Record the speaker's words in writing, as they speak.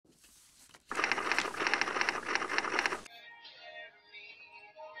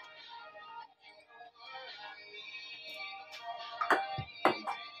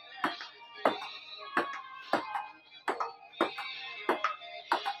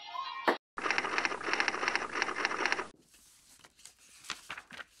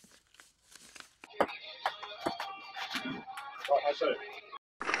two.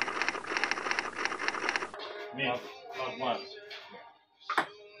 Miss. Not one.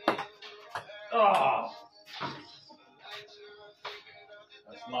 Oh!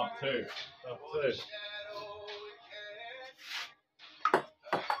 That's not two. Not two.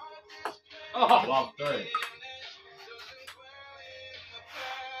 Oh! Love three.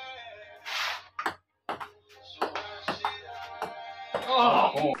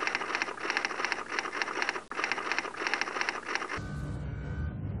 Oh! Four.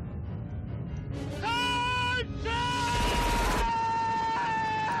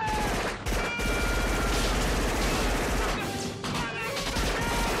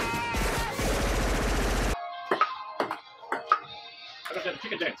 I got the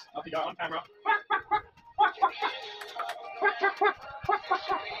chicken dance. Up you go on camera.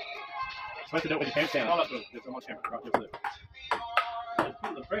 Supposed to do it with your pants down. Oh, that's good. There's so much camera. Right, just it.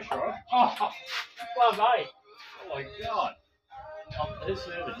 Put the pressure on. Oh, love eight. Oh my god. Oh, who's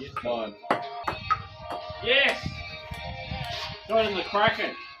serving? Yes, mine. Yes! Got in the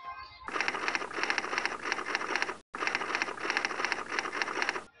Kraken.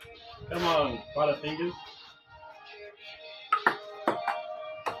 Come on, Butterfingers.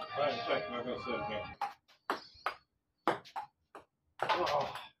 Right, check. I'm not going to serve again.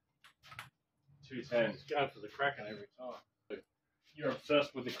 Oh. 2 tens. Going for the Kraken every time. You're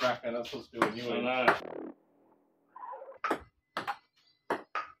obsessed with the Kraken. That's what's doing you in. I know.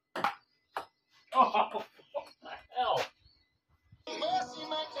 Oh, what the hell?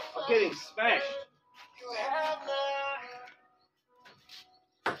 I'm getting smashed.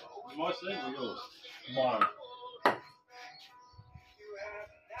 My thing or yours? Mine.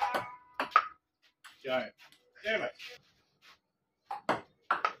 Go. Damn it.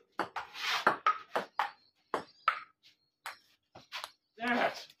 Damn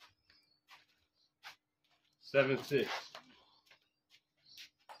it. 7-6.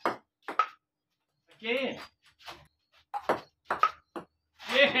 Again.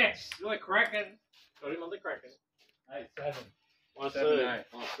 Yes! You're cracking. Got him on the Kraken. 8-7. 1-7.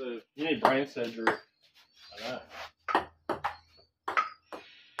 1-7. You need brain surgery. I know.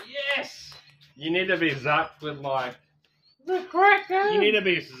 Yes! You need to be zapped with like the Kraken. You need to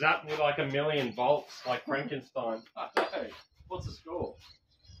be zapped with like 1,000,000 volts, like Frankenstein. Okay. What's the score?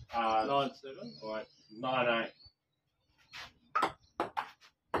 9-7. Alright, 9-8.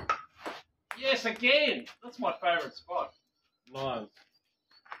 Yes, again! That's my favourite spot. 9s.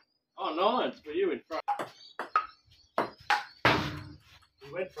 Oh, 9s for you in front. He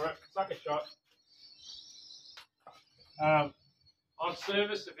went for it. Suck a shot. On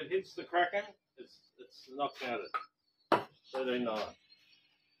service, if it hits the Kraken, it's knocked out at 13-9.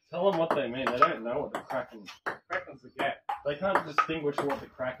 Tell them what they mean. They don't know what the Kraken's the gap. They can't distinguish what the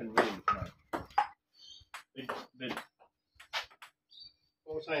Kraken means, mate.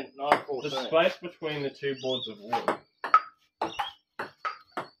 14, 9-14. The space between the two boards of wood.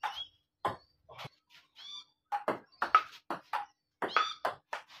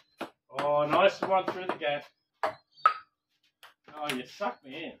 Oh, nice one through the gap. Oh, you sucked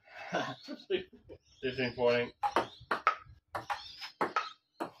me in. 15-14.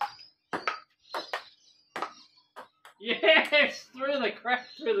 Yes! Through the crack,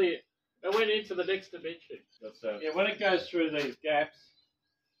 it went into the next dimension. Yeah, when it goes through these gaps,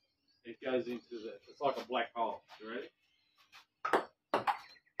 it goes into it's like a black hole. You ready?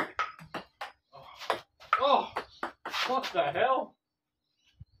 Oh, what the hell?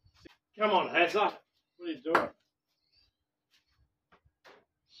 Come on, Hazard. What are you doing?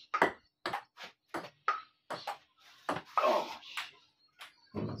 Oh,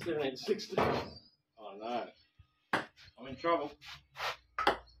 shit. 17-16. Oh, no. I'm in trouble.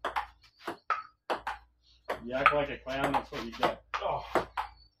 You act like a clown, that's what you get. Oh.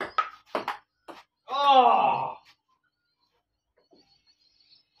 Oh!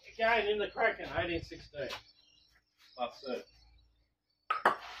 Again in the Kraken, 18-16. That's it.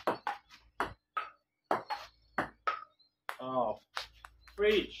 Oh.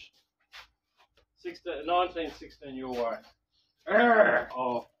 Fridge. 19-16 your way.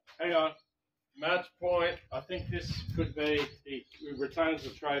 Oh, hang on. Match point. I think this could be. He retains the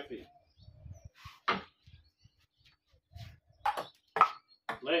trophy.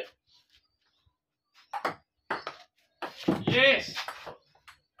 Let. Yes.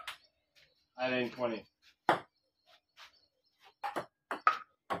 18-20.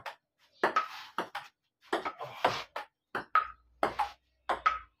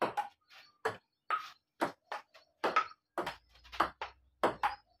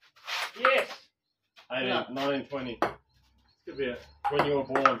 Yes. 19-20. This could be when you were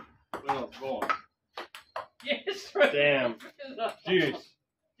born. When I was born. Yes! Damn. Juice.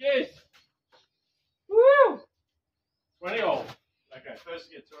 Yes! Woo! 20 all. Okay, first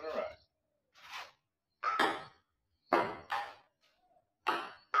to get 2 in a row.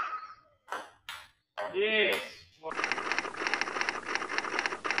 Yes!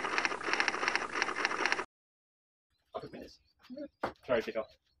 I could win this. Sorry, pick up.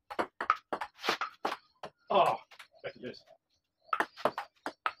 Oh, back to juice.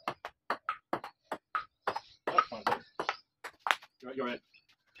 That's fine, too. You're in.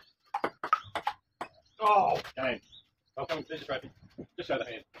 Oh, game. I'll come with this trophy. Just show the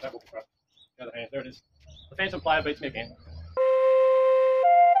hand. That will be right. Show the hand. There it is. The phantom player beats me again.